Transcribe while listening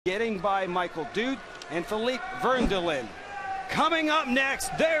Getting by Michael Dude and Philippe Verndelen. Coming up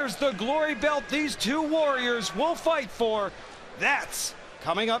next, there's the glory belt these two warriors will fight for. That's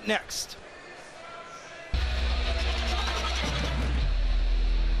coming up next.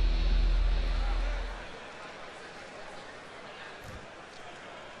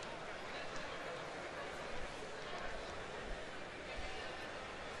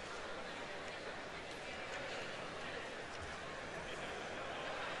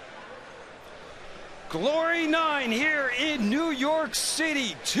 Glory 9 here in New York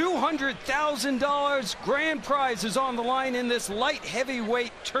City. $200,000 grand prize is on the line in this light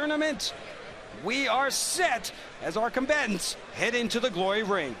heavyweight tournament. We are set as our combatants head into the glory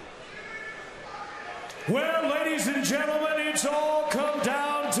ring. Well, ladies and gentlemen, it's all come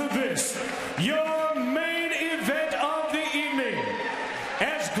down to this. Your main event of the evening.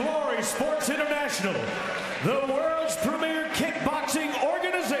 As Glory Sports International, the world's premier kickboxing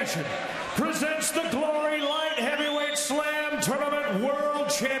organization, presents the Glory Light Heavyweight Slam Tournament World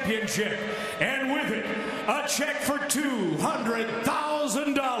Championship. And with it, a check for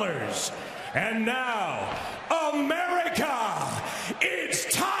 $200,000. And now, America,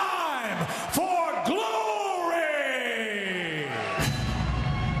 it's time for glory!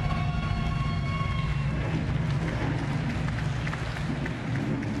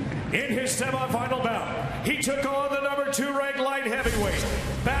 In his semifinal bout, he took on the number 2 ranked light heavyweight,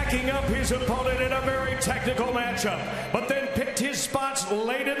 backing up his opponent in a very technical matchup, but then picked his spots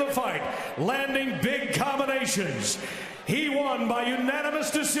late in the fight, landing big combinations. He won by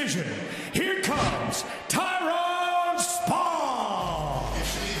unanimous decision. Here comes Tyrone Spong.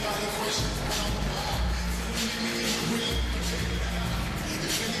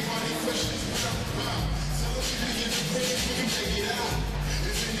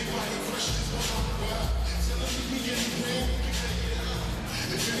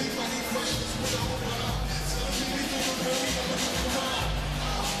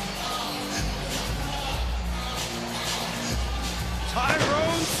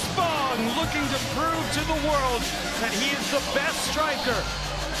 Tyrone Spong looking to prove to the world that he is the best striker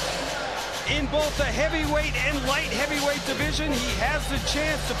in both the heavyweight and light heavyweight division. He has the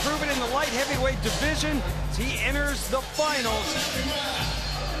chance to prove it in the light heavyweight division as he enters the finals.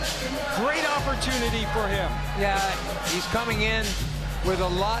 Great opportunity for him. Yeah, he's coming in with a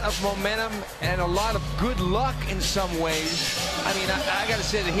lot of momentum and a lot of good luck in some ways. I mean, I got to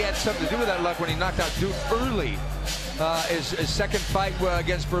say that he had something to do with that luck when he knocked out Duke early. His second fight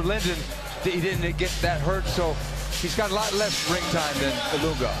against Verlinden, he didn't get that hurt, so he's got a lot less ring time than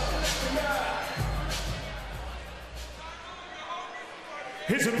Ilunga.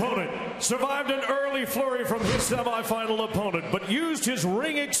 His opponent survived an early flurry from his semifinal opponent, but used his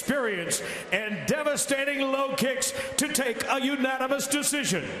ring experience and devastating low kicks to take a unanimous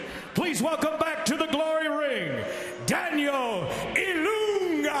decision. Please welcome back to the glory ring, Danyo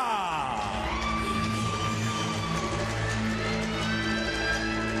Ilunga.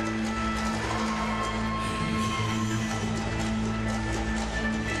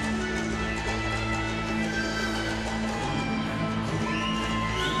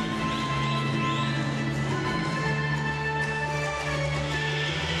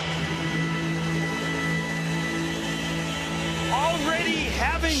 Already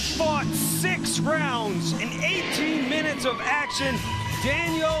having fought 6 rounds in 18 minutes of action,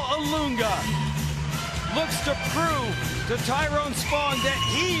 Danyo Ilunga looks to prove to Tyrone Spong that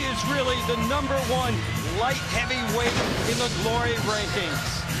he is really the number 1 light heavyweight in the glory rankings.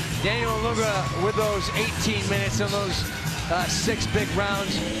 Danyo Ilunga, with those 18 minutes and those 6 big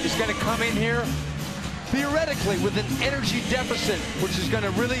rounds, is going to come in here theoretically with an energy deficit, which is going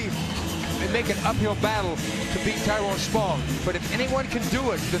to really make an uphill battle to beat Tyrone Spong. But if anyone can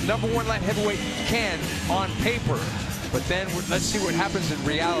do it, the number 1 light heavyweight can on paper. But then let's see what happens in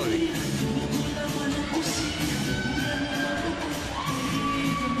reality.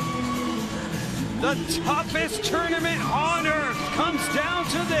 The toughest tournament on earth comes down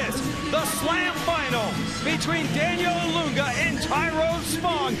to this, the slam final between Danyo Ilunga and Tyrone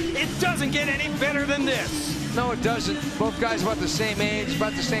Spong. It doesn't get any better than this. No, it doesn't. Both guys about the same age,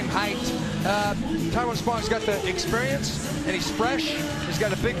 about the same height. Tyrone Spong's got the experience, and he's fresh. He's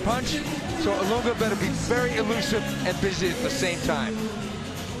got a big punch, so Ilunga better be very elusive and busy at the same time.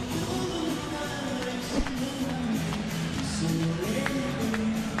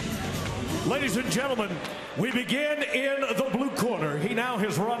 Ladies and gentlemen, We begin in the blue corner. He now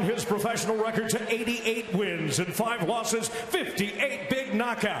has run his professional record to 88 wins and 5 losses, 58 big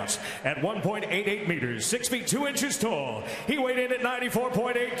knockouts. At 1.88 meters, 6 feet 2 inches tall. He weighed in at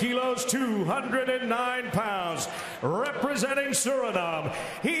 94.8 kilos, 209 pounds. Representing Suriname,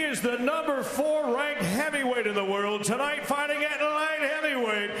 he is the number 4 ranked heavyweight in the world. Tonight fighting at light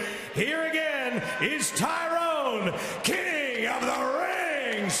heavyweight. Here again is Tyrone, King of the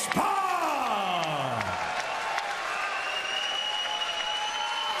Ring, Spong.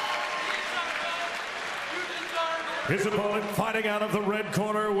 His opponent fighting out of the red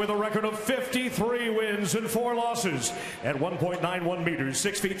corner with a record of 53 wins and 4 losses. At 1.91 meters,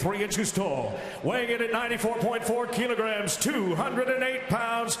 6 feet 3 inches tall. Weighing in at 94.4 kilograms, 208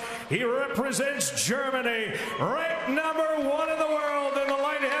 pounds. He represents Germany, ranked number 1 in the world in the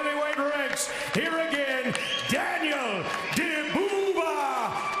light heavyweight ranks. Here again, Danyo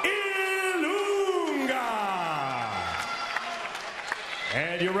Ilunga.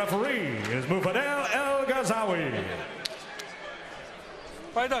 And your referee is Mufadel El-Ghazawi.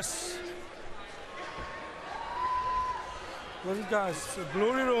 Fighters. Listen guys,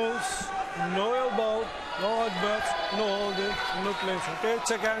 glory rolls, no elbow, no headbutts, no holding, no clinch. Okay,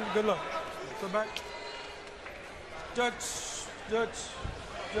 check hand, good luck. Go back. Judge, judge,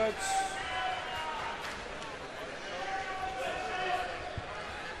 judge.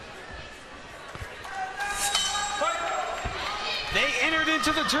 They entered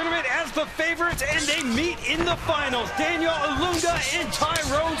into the tournament as the favorites, and they meet in the finals. Danyo Ilunga and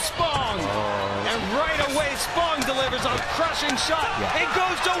Tyrone Spong. And right away, Spong delivers a crushing shot. It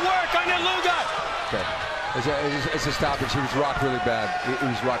goes to work on Ilunga. Okay. It's a stoppage. He was rocked really bad. He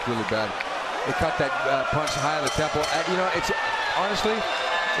was rocked really bad. They cut that punch high on the temple. You know, it's honestly,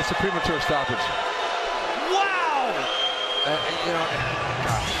 it's a premature stoppage. Wow! You know,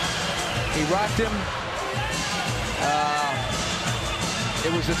 he rocked him. It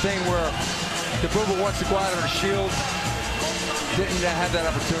was a thing where the Bubba wants to go out on a shield, didn't have that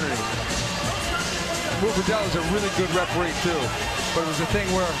opportunity. Mufadel is a really good referee too, but it was a thing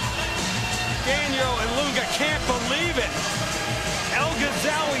where Danyo Ilunga can't believe it.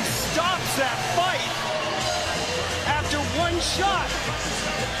 El-Ghazawi stops that fight after 1 shot.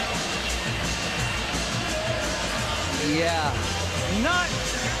 Yeah. Not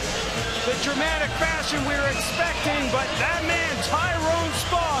the dramatic fashion we were expecting, but that man, Tyrone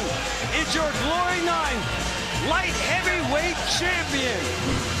Spong, is your Glory 9 light heavyweight champion.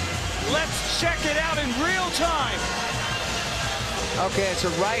 Let's check it out in real time. Okay, it's a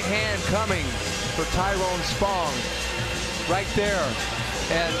right hand coming for Tyrone Spong. Right there.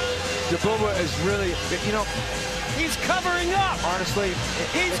 And Dubova is really, you know, he's covering up. Honestly,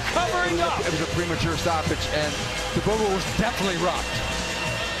 he's covering up. It was a premature stoppage, and Dubova was definitely rocked.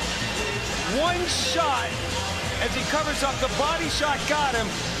 1 shot as he covers up. The body shot got him.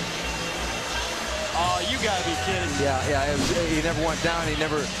 Oh, you gotta be kidding me. Yeah, he never went down. He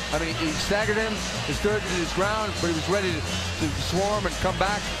never, I mean, he staggered him, he stood to his ground, but he was ready to swarm and come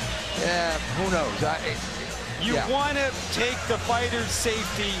back. Yeah, who knows? You want to take the fighter's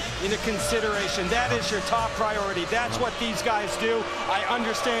safety into consideration. That is your top priority. That's what these guys do. I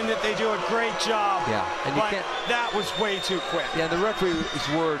understand that they do a great job. Yeah, and you can't. That was way too quick. Yeah, the referee's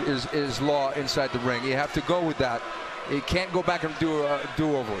word is law inside the ring. You have to go with that. You can't go back and do a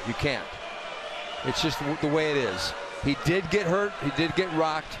do-over. You can't. It's just the way it is. He did get hurt. He did get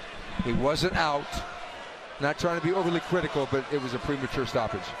rocked. He wasn't out. Not trying to be overly critical, but it was a premature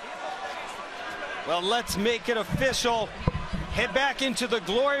stoppage. Well, let's make it official. Head back into the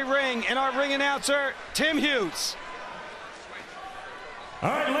Glory ring, and our ring announcer, Tim Hughes.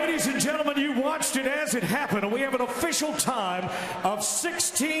 All right, ladies and gentlemen, you watched it as it happened, and we have an official time of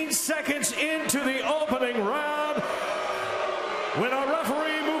 16 seconds into the opening round when our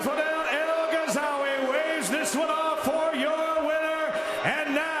referee, Mufadel El-Ghazawi, waves this one off for your winner.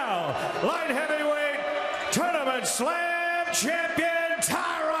 And now, light heavyweight tournament slam champion,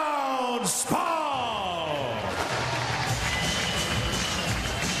 Tyrone Spong.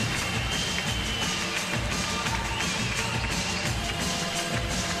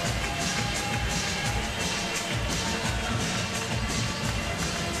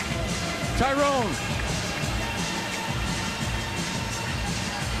 Tyrone.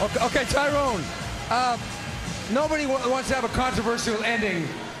 Okay, Tyrone. Nobody wants to have a controversial ending.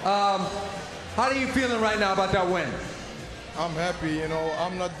 How are you feeling right now about that win? I'm happy, you know.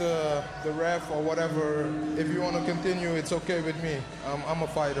 I'm not the ref or whatever. If you want to continue, it's okay with me. I'm a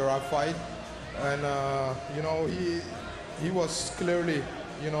fighter. I fight, and you know, he was clearly,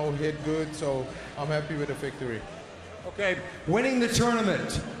 you know, hit good. So I'm happy with the victory. Okay, winning the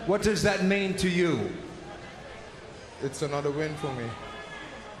tournament, what does that mean to you? it's another win for me.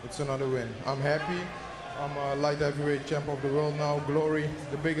 It's another win. I'm happy. I'm a light heavyweight champ of the world now. Glory,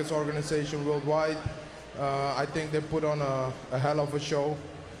 the biggest organization worldwide. I think they put on a hell of a show.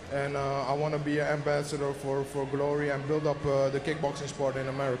 And I want to be an ambassador for Glory and build up the kickboxing sport in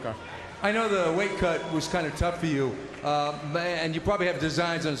America. I know the weight cut was kind of tough for you, and you probably have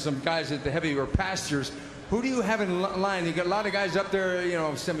designs on some guys at the heavier pastures. Who do you have in line? You got a lot of guys up there, you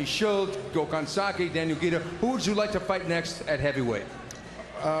know, Semi Schultz, Gokhan Saki, Daniel Gita. Who would you like to fight next at heavyweight?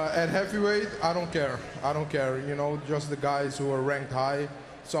 At heavyweight, I don't care. I don't care. You know, just the guys who are ranked high,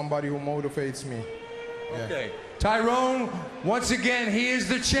 somebody who motivates me. Yeah. Okay. Tyrone, once again, he is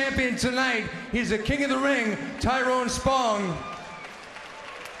the champion tonight. He's the king of the ring, Tyrone Spong.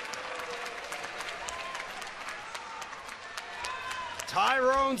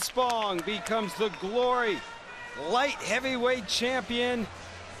 Tyrone Spong becomes the Glory light heavyweight champion.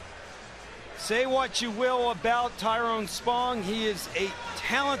 Say what you will about Tyrone Spong. He is a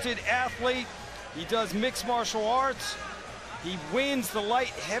talented athlete. He does mixed martial arts. He wins the light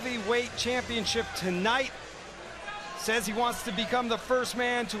heavyweight championship tonight. Says he wants to become the first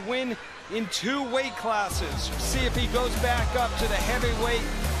man to win in 2 weight classes. See if he goes back up to the heavyweight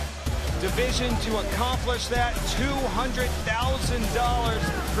division to accomplish that. $200,000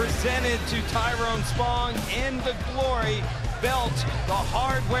 presented to Tyrone Spong, and the Glory belt. The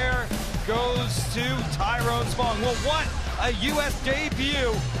hardware goes to Tyrone Spong. Well, what a U.S.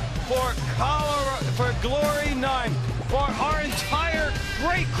 debut for Glory 9. For our entire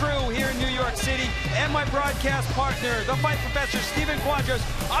great crew here in New York City and my broadcast partner, the fight professor, Stephen Quadros,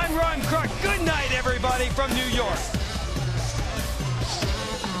 I'm Ron Crook. Good night, everybody, from New York.